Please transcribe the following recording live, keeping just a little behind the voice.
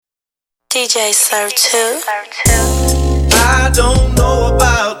DJ Sirtoo. I don't know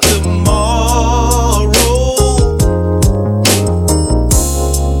about tomorrow.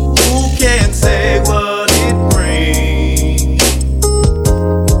 Who can say what it brings?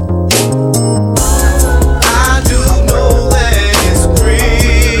 I do know that it's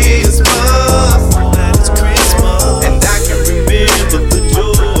Christmas, and I can remember the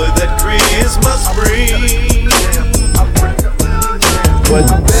joy that Christmas brings. What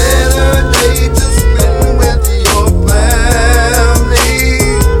better day to spend with your family?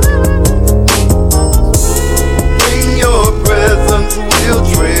 Bring your presents, we'll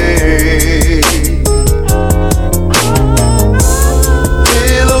trade.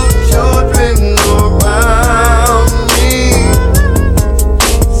 Little children around me.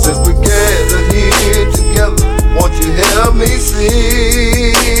 Since we gathered here together, won't you help me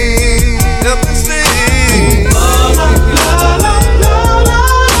sing? Help me sing.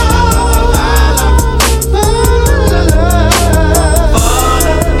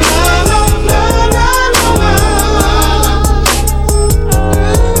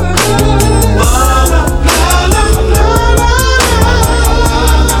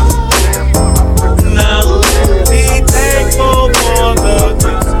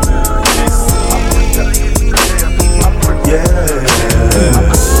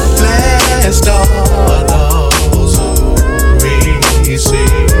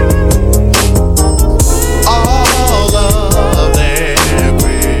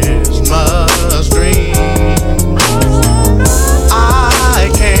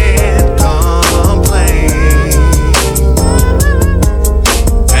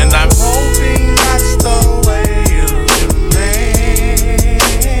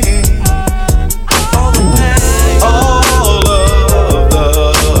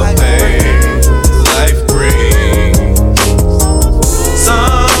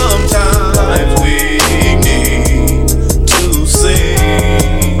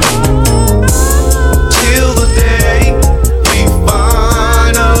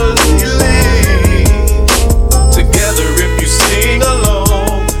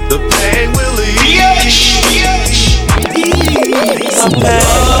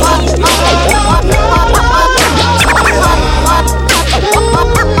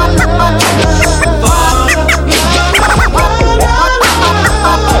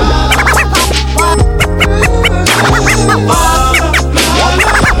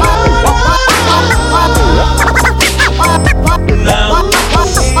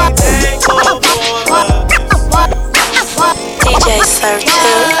 DJ Sirtoo.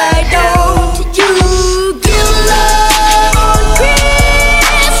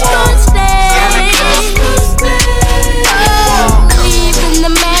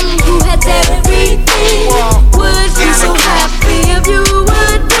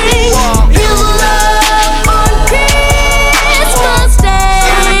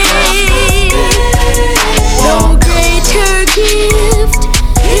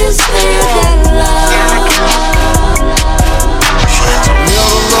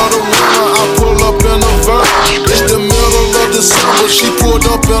 She pulled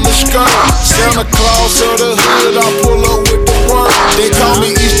up in the skirt. Santa Claus of the hood, I pull up with the word. They call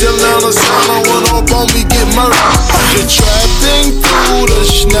me East Atlanta, Santa went up on me, get murdered. Just trapping through the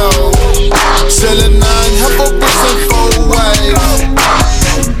snow, selling 9 heifer bricks and 4 waves.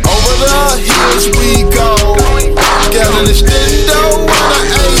 Over the hills we go, got an extendo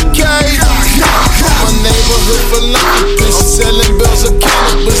and an AK. My neighborhood philanthropist, selling bills of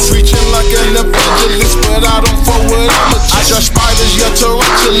cannabis, preaching like an evangelist, but I don't fuck with amateurs. I got spiders, you're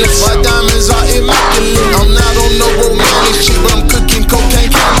tarantulas. My diamonds are immaculate. I'm not on no romantic shit, but I'm cooking cocaine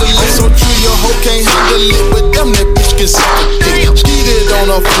candlelit. I'm so true, your hoe can't handle it, but damn that bitch can suck a dick. Cheated on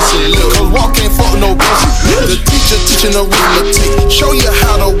her face and lip, cause walk ain't fuck no basic. The teacher teaching arithmetic, show you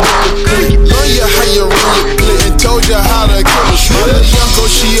how to work a click, learn you how you run your clip, and told you how to kill a shrimp. The young girl,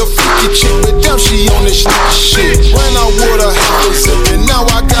 she a freaky chick, but damn she on this sneaky shit. When I would've had a zip, and now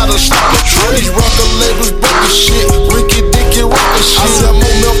I gotta stop the trip. These record labels broken shit, Ricky Dicky rockin' shit. I sell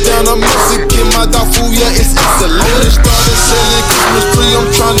more milk down a Mexican, my dog food, yeah, it's excellent. When they started selling Christmas tree, I'm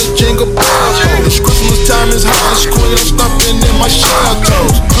tryna jingle bells. It's Christmas time, it's hot as queen, I'm stomping in my shell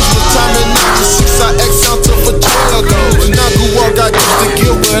toes. Christmas time at 96, I X out till for 12 goes. When I grew up, I used to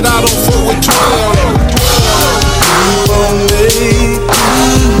give, but I don't fuck with 12. Keep on making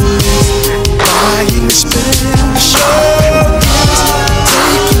buying special gifts,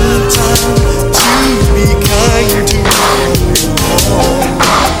 taking time to be kind to you.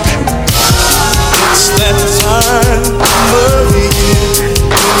 It's that time of the year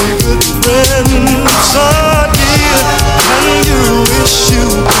when good friends are dear, and you wish you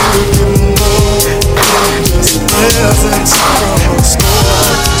could give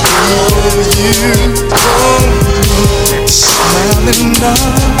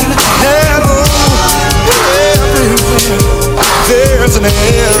there's an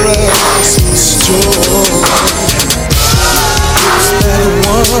error's store. It's that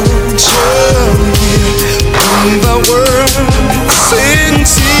one journey from the world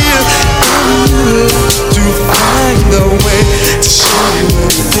sincere. To find a way to show you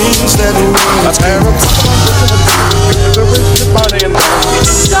the things that we do.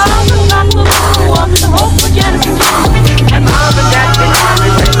 It's all about the blue of the hope for Genesis. And mom and dad can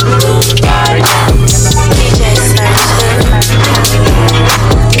only make the blue right now. DJ Sirtoo.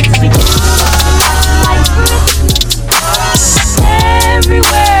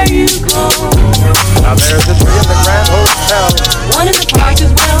 Everywhere you go. Now there's a tree in the Grand Hotel. One in the park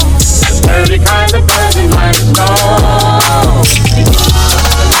as well. The sturdy kind of person might know.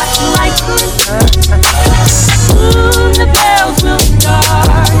 Like soon the bells will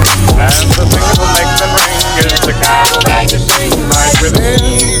start. And the thing that will make them ring is the carol that you sing right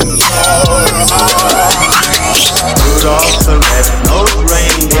within. Rudolph the red-nosed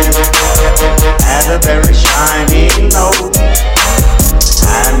reindeer had a very shiny nose.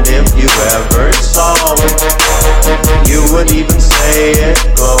 And if you ever saw it, you would even say it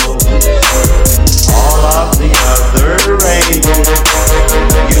glows. All of the other reindeer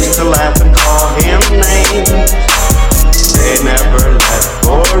used to laugh and call him names. They never let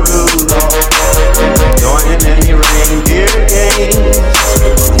poor Rudolph join in any reindeer games.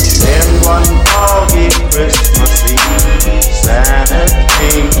 Then one foggy Christmas Eve, Santa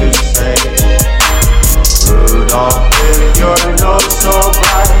came to say, Rudolph, with your nose so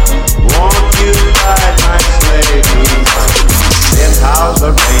bright, won't you ride my sleigh? Then how the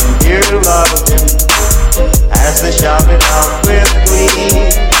reindeer loved him as they shouted out with glee.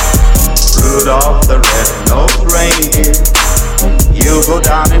 Rudolph the red-nosed reindeer, you'll go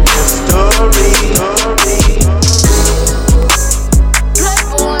down in history.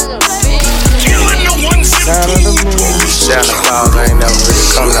 Santa Claus ain't never really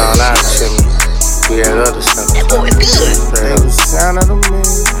come down our chimney. We had other stuff. That boy good. Santa to me.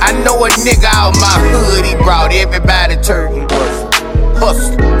 I know a nigga out my hood, he brought everybody turkey.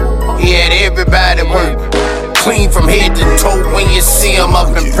 Hustle. He had everybody working. Clean from head to toe when you see him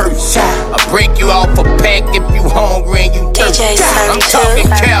up in person. I break you off a pack if you hungry and you thirsty. I'm talking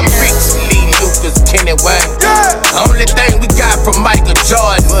Cam Ricks, Lee Lucas, Kenny Wayne. The only thing we got from Michael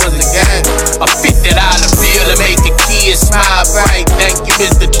Jordan was a game. A $50 bill to make the kids smile bright. Thank you,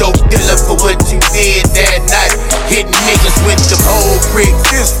 Mr. Dope Dealer, for what you did that night. Hitting niggas with them whole bricks,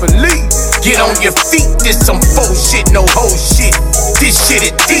 this for Lee. Get on your feet, this some faux shit, no whole shit. This shit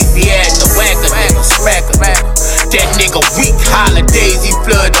is deep, he had the whacker, nigga, smacker. That nigga weak holidays, he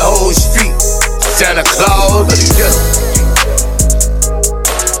flood the whole street. Santa Claus of the year.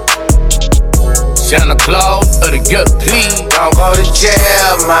 Santa Claus of the year, please don't go to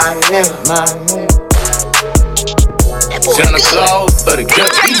jail, my nigga. Santa Claus of the year.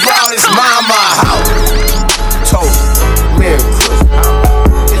 He brought his mama a house. Told her, Merry Christmas.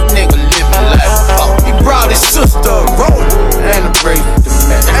 This nigga living like a fuck. He brought his sister a roll and a bracelet to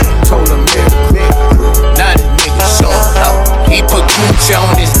match. Told her Merry Christmas. Now this nigga showing up. He put Gucci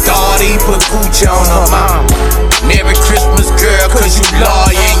on his daughter, he put Gucci on her mom. Merry Christmas, girl, cause you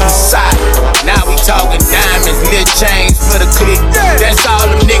loyal and you solid. Now we talking diamonds, little chains for the click. That's all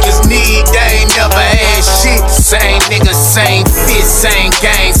them niggas need, they ain't never had shit. Same nigga, same fit, same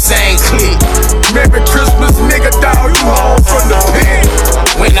gang, same clique. Merry Christmas, nigga, dawg, you home from the pit.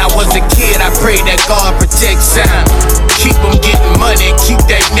 When I was a kid, I prayed that God protect Sam. Keep him getting money, keep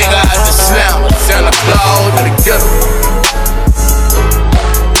that nigga out the slam. Santa Claus to the ghetto.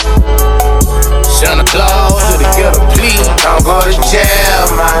 Santa Claus to the ghetto, please don't go to jail,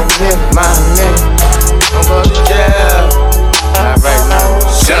 my nigga. Don't go to jail. Alright now.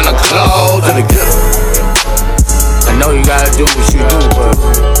 Santa Claus to the ghetto. I know you gotta do what you do, but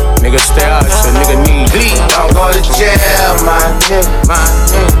nigga stay out, so nigga need. Please don't go to jail, my nigga.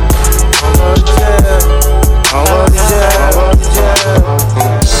 Don't go to jail. Don't go to jail. Don't go to jail.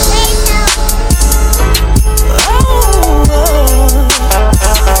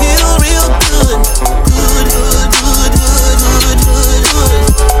 Feel real good.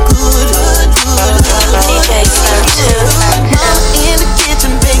 DJ Sirtoo. Mama in the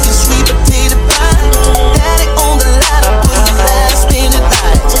kitchen baking sweet potato pie. Daddy on the ladder putting last minute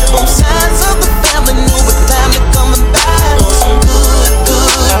light. Both sides of the family know what time they're coming by. Some good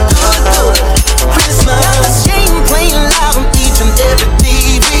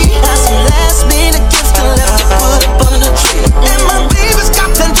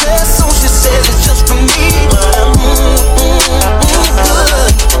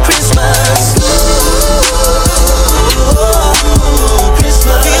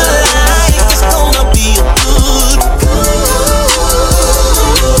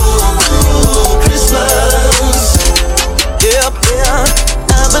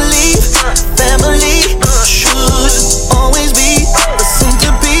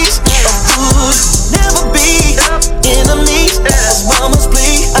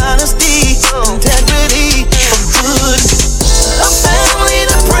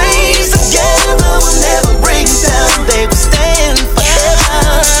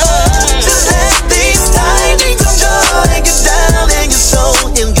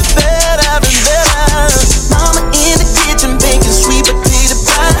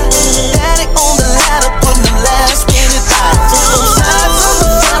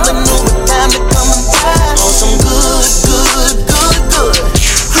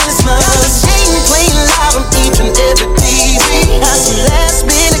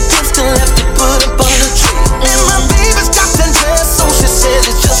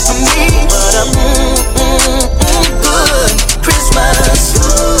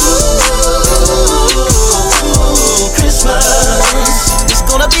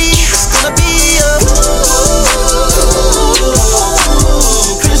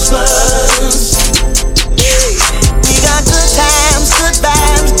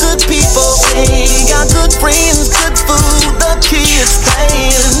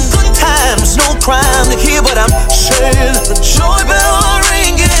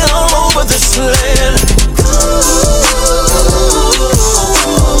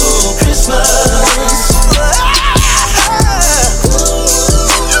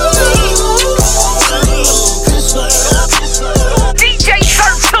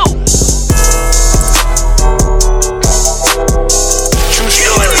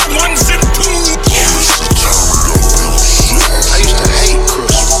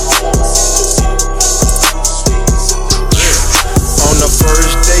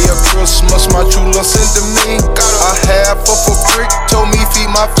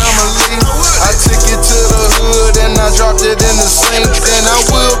my family. I took it to the hood and I dropped it in the sink. Then I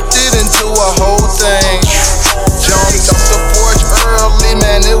whipped it into a whole thing. Jumped off the porch early,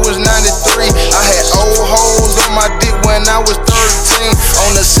 man, it was 93. I had old holes on my dick when I was 13.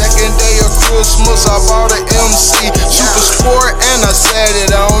 On the second day of Christmas, I bought an MC Super Sport and I sat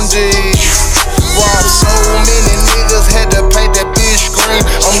it on G. Robbed so many niggas, had to paint that bitch green.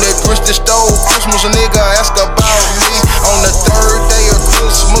 On that Christian stove Christmas, a nigga asked about me. On the third day of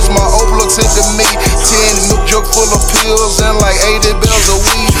Christmas, my old looks into me. 10 milk jug full of pills and like 80 bells of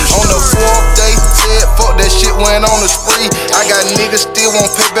weed. On the fourth day, said fuck that shit, went on a spree. I got niggas still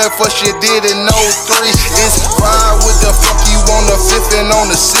won't pay back for shit did in 03. It's ride with the fuck you on the 5th and on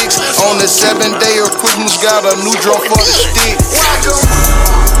the 6th. On the 7th day of Christmas, got a new drum for the stick.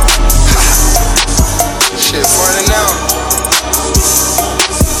 Shit funny now.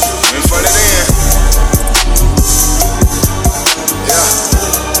 Ain't funny then. Yeah.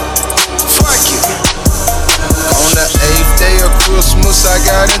 Fuck it. On the 8th day of Christmas, I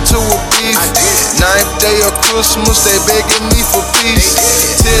got into a beef. 9th day of Christmas, they begging me for peace.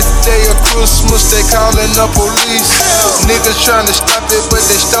 10th day of Christmas, they calling the police. Niggas trying to stop it, but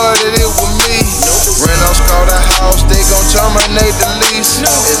they started it with me. Rentals called a house, they gon' terminate the lease.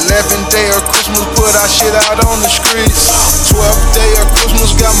 11th day of Christmas, put our shit out on the streets. 12th day of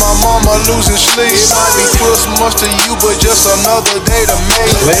Christmas, got my mama losing sleep. It might be Christmas to you, but just another day to me.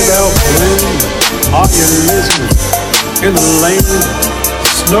 Sleigh bells ring, are you listening? In the lane,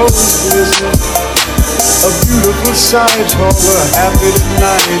 snow is glistening. A beautiful sight, oh we're happy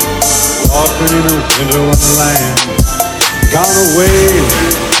tonight. Walking in a winter wonderland. Gone away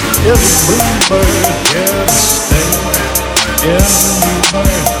is a bluebird, here to stay. Is a new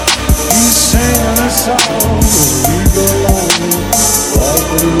bird. He's singing a song as we go along.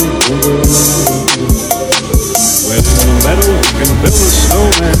 Walking in a winter wonderland. Well, in the meadow we can build a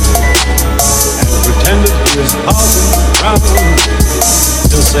snowman and pretend that he is passing around.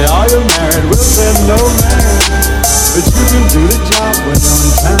 He'll say, are you married? We'll say, no man, but you can do the job when you're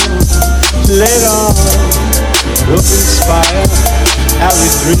in town. Later on, we'll conspire as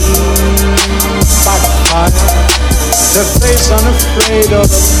we dream by the fire to face unafraid of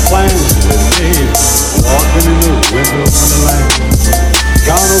the plans we made. Walking in the winter wonderland.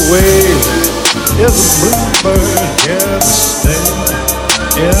 Gone away is a bluebird, here to stay.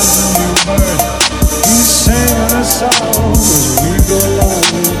 Is a new bird. He's singing a song as we go along,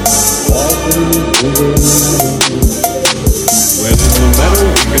 walking in the winter wonderland. Well, in the meadow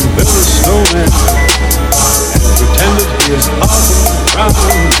we can build a snowman and pretend that he is passing around.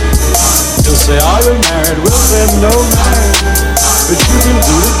 He'll say, are you married? We'll say, no man, but you can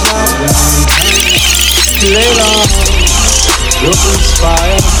do the job when you can. Later on, we'll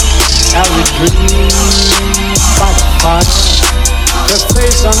conspire as we dream by the fire. The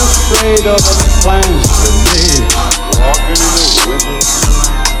face unafraid of the plans we made. Walking in the winter.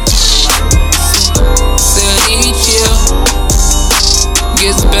 Said each year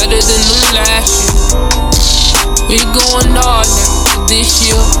gets better than the last year. We going all out this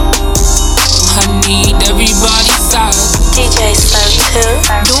year. I need everybody's side. DJ Sirtoo.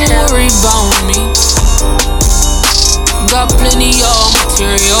 Don't worry about me. Got plenty of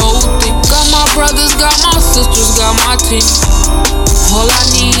material. Got my brothers, got my sisters, got my team. All I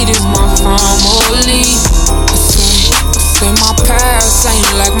need is my family. I say my past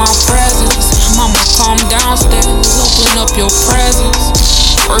ain't like my presence. Mama, calm downstairs, open up your presence.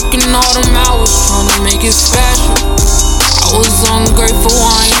 Working all them hours, trying to make it special. I was ungrateful,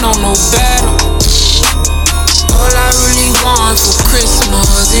 I ain't know no better. All I really want for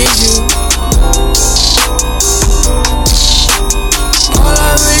Christmas is you. All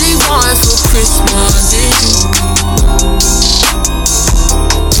I really want for Christmas is you.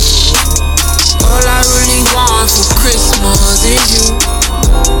 All I really want for Christmas is you.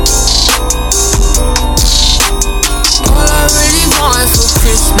 All I really want for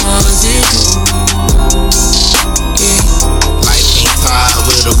Christmas is you. Yeah. Life ain't tied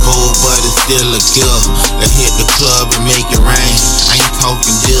with a bow, but it's still a gift. Let's hit the club and make it rain. I ain't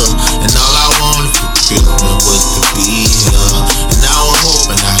talking deal. And all I wanted for Christmas was to be here. And now I'm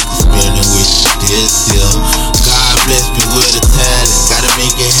hoping I can spend it with you this year. God bless me with a talent, gotta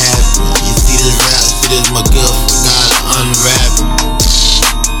make it happen. You see this rap shit is my gift, I gotta unwrap it.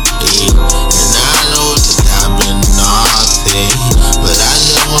 Hey, and I know that I've been naughty, but I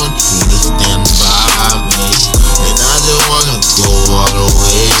just want you to stand by me. And I just wanna go all the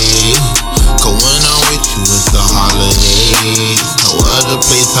way, 'cause when I'm with you it's the holidays. No other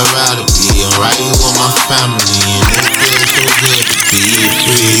place I'd rather be, and right here with my family. And it feels so good to be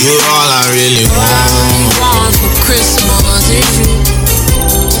free. You're all I really All I really want. want for Christmas is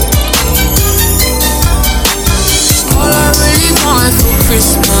you.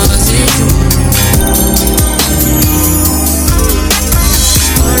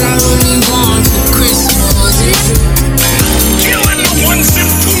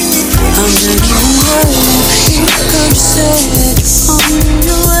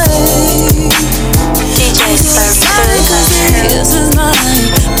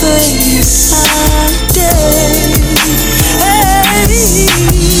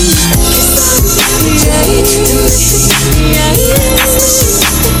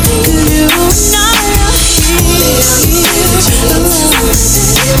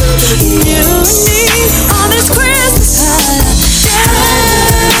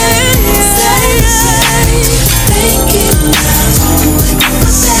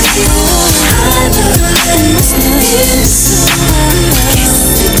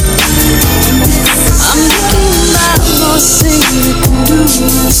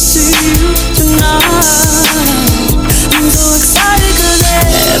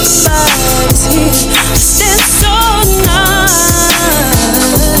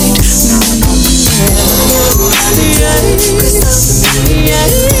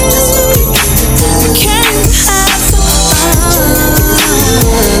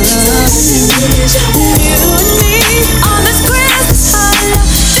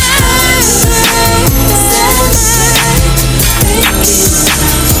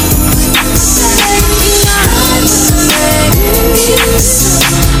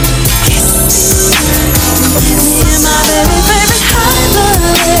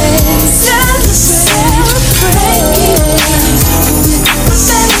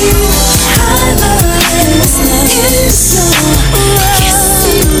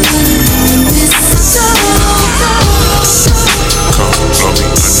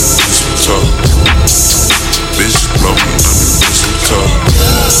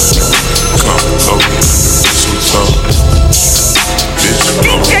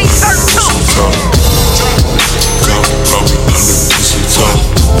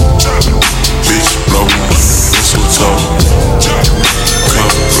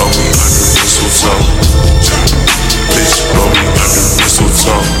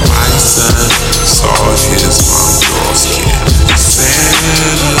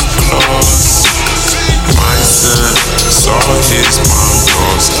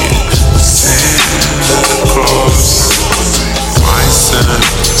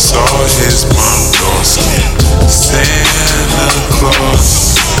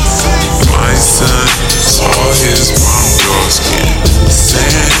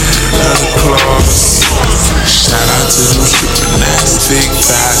 to new stripping ass, big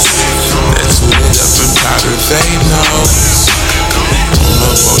thighs. That tooted up and powder, they know. On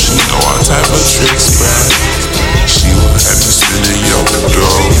the boat, she know all type of tricks, bruh. She will have you spinning your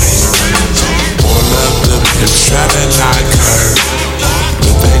dough. All of the pimps try to knock her,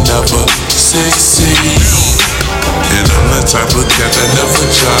 but they never succeed. And I'm the type of cat that never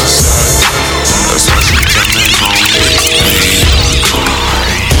trusts her. That's why she coming home with me.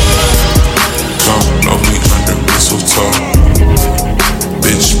 Come blow me under mistletoe.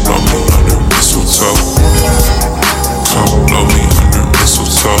 Bitch, blow me under mistletoe. Come blow me under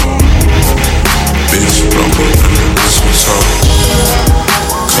mistletoe. Bitch, blow me under mistletoe.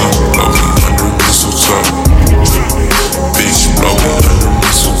 Come blow me under mistletoe. Bitch, blow me under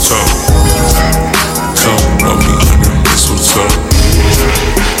mistletoe. Come blow me under mistletoe.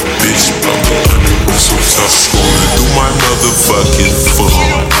 Bitch, blow me under mistletoe. Scrolling through my motherfucking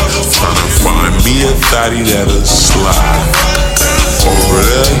phone, tryna find me a thotty that'll slide. Over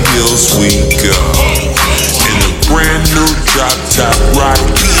the hills we go, in a brand new drop top ride.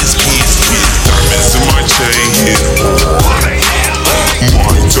 Diamonds in my chain hit.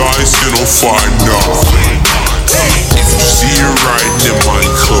 My Dyson on fire now. If you see her riding in my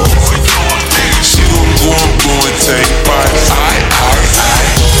car, she gon' go and blow and take bites.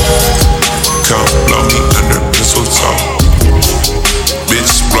 Come blow me under mistletoe.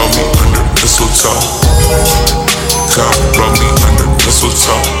 Bitch, blow me under mistletoe. Come blow me under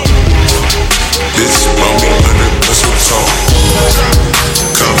mistletoe. Bitch, blow me under mistletoe.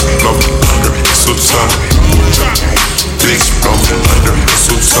 Come blow me under mistletoe. Bitch, blow me under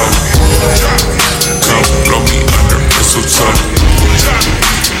mistletoe. Come blow me under mistletoe.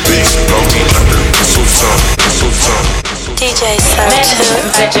 Bitch, blow me under mistletoe. DJ Sirtoo.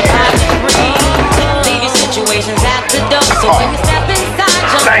 Set your mind to breathe. Leave your situations at the door. So when you step inside,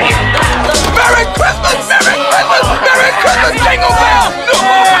 jump on the floor. Merry Christmas! Merry Christmas! Merry Christmas! Jingle bells!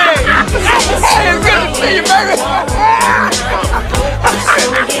 Hey, good to see you, baby.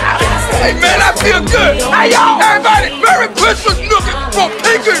 Hey, man, I feel good. Hey, y'all, everybody, Merry Christmas, nookie, from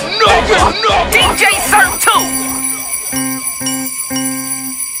Pinky Nookie. DJ Sirtoo.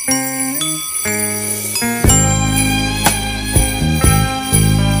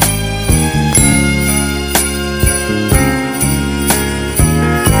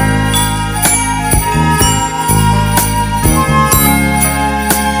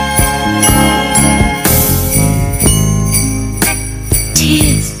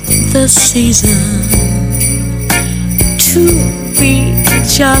 The season to be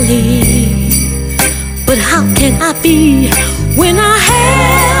jolly, but how can I be when I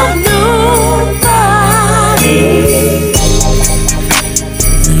have nobody?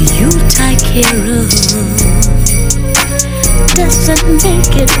 The Yuletide carol doesn't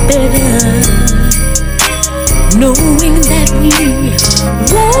make it better, knowing that we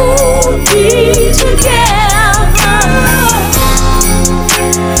won't be together.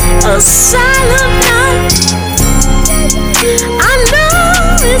 A silent night, I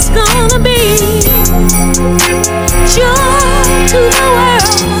know it's gonna be joy to the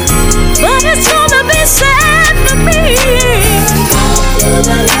world, but it's gonna be sad for me. To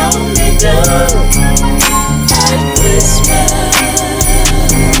the lonely dove at Christmas.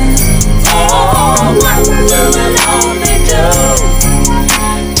 Oh, what to the lonely dove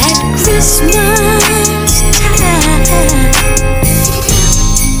at Christmas time.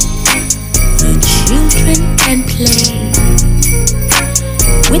 Children can play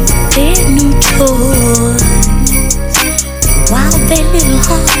with their new toys while their little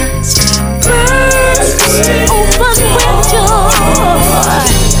hearts burst open with joy,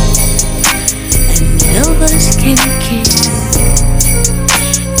 and lovers can kiss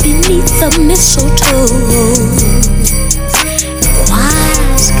beneath the mistletoe.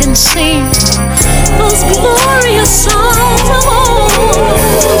 Choirs can sing those glorious songs of old.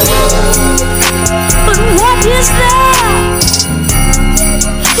 But what is there,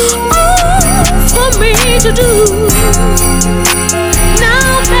 oh, for me to do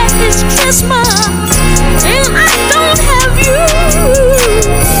now that it's Christmas and I don't have you?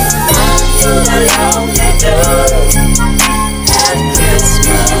 To the lonely dove at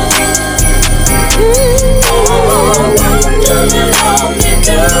Christmas. Oh, to the lonely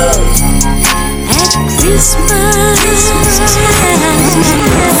dove at Christmas time.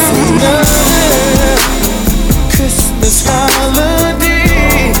 Christmas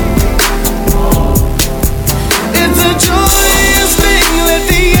holiday, it's a joyous thing. Let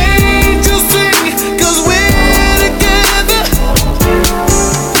the angels sing, 'cause we're together.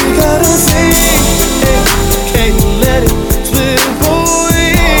 We gotta sing, can't let it slip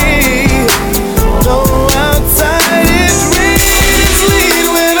away. No outside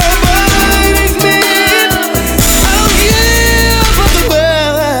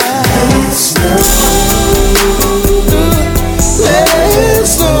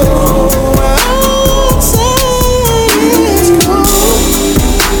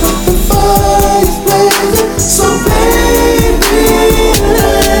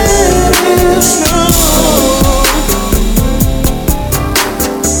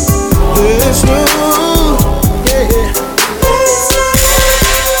it's new. Yeah.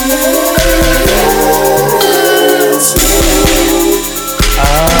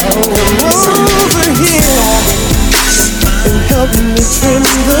 Over here and helping me trim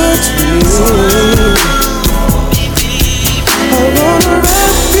the tree. I wanna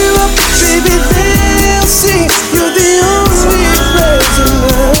wrap you up, baby, they'll see you're the only present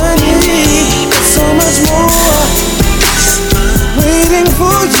I need. So much more waiting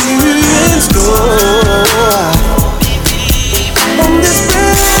for you in store. On this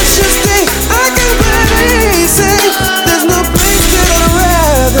precious day, I can barely say there's no place that I'd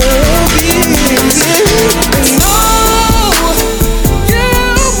rather be. And oh, you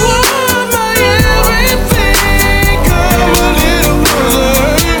were my everything. Come a little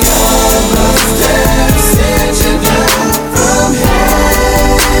closer. All the steps sent you down from heaven.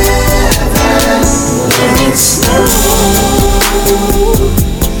 Let it snow.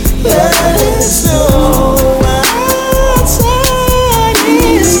 Let it snow. Outside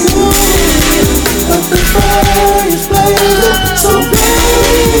is cold, but the fire is blazing. So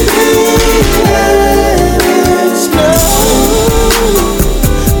baby, let it snow.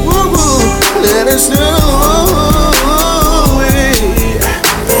 Woo woo, let it snow.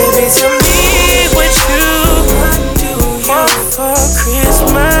 Baby, tell me what you want for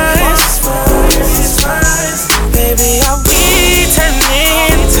Christmas. Baby, are we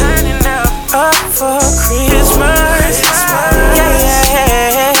turning up for Christmas? Yeah.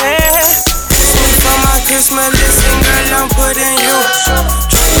 For my Christmas, listen, girl, I'm putting you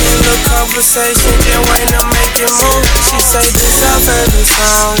in the conversation, just waiting to make it move. She say this our favorite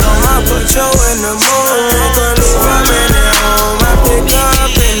song, I'ma put you in the mood. Girl, leave a minute home, I pick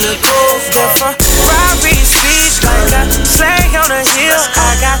up in the coupe. Yeah, for Ferrari speech, like a sleigh on a hill.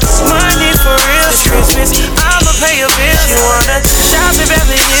 I got money for real. This Christmas, I'ma pay your bills. She wanna shop in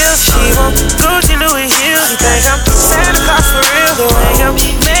Beverly Hills. She want Gucci, Louis Hills. You think I'm Santa Claus for real? The way I'm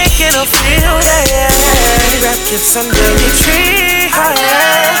making her feel, yeah. Wrap gifts under your tree, oh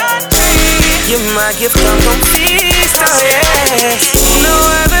yeah. You're my gift, I'm gon' feast, oh yeah. No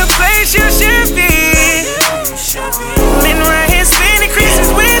other place you should be. Been right here spending Christmas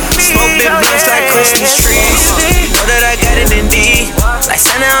with me. Smoke big blunts like Christmas trees. You know that I got it indeed. Like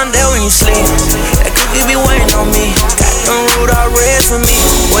Santa, I'm there when you sleep. That cookie be waiting on me. Got them Rudolph reds for me.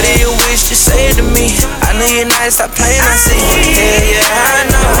 What do you wish to say to me? I know you're nice, stop playing, I see. Yeah, I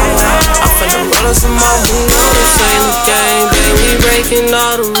know. I'm finna roll up some more. This ain't a game, baby, we breaking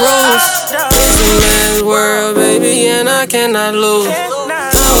all the rules. It's a man's world, baby, and I cannot lose. I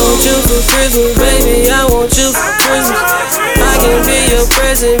want you for Christmas, baby, I want you for Christmas. I can be your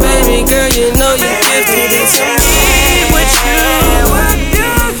present, baby, girl, you know you give me this. What you want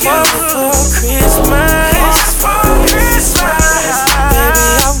for Christmas? Baby,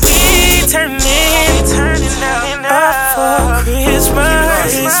 are we turning up for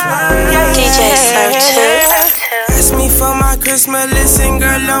Christmas? DJ Sirtoo. Ask me for my Christmas, listen,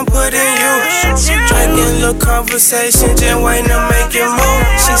 girl, I'm putting you. Drinking little conversation, just waiting to make it move.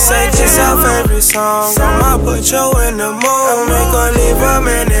 She say this our favorite song, I'ma put you in the mood. Make her leave a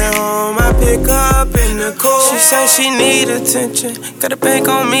minute home, I pick up in the coupe. She say she need attention, got a bank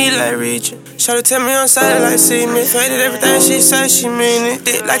on me like Regent. Shawty tell me on side like see me. Faded everything she say, she mean it.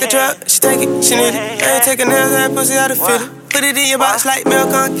 Dick like a drug, she take it, she need it. Ain't taking nails, that pussy out of fit it. Put it in your box like milk,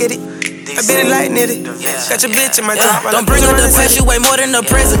 come get it. I beat it like knitted. Got your bitch in my drop. Don't bring up the past, you way more than the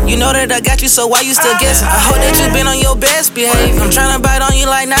present. You know that I got you, so why you still guessing? I hope that you been on your best behavior. I'm tryna bite on you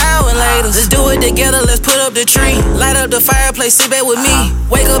like now and later. Let's do it together, let's put up the tree. Light up the fireplace, sit back with me.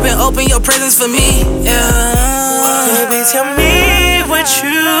 Wake up and open your presents for me. Yeah. Baby, tell me what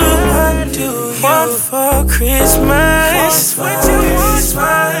you want for Christmas.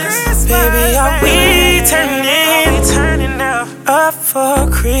 Baby, are we turning up for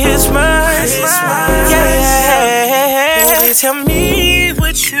Christmas? Yeah. Baby, tell me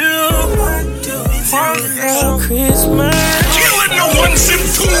what you want for Christmas. Killing the ones in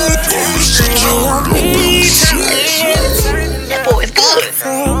That boy is good.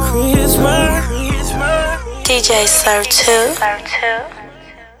 For Christmas. DJ Sirtoo.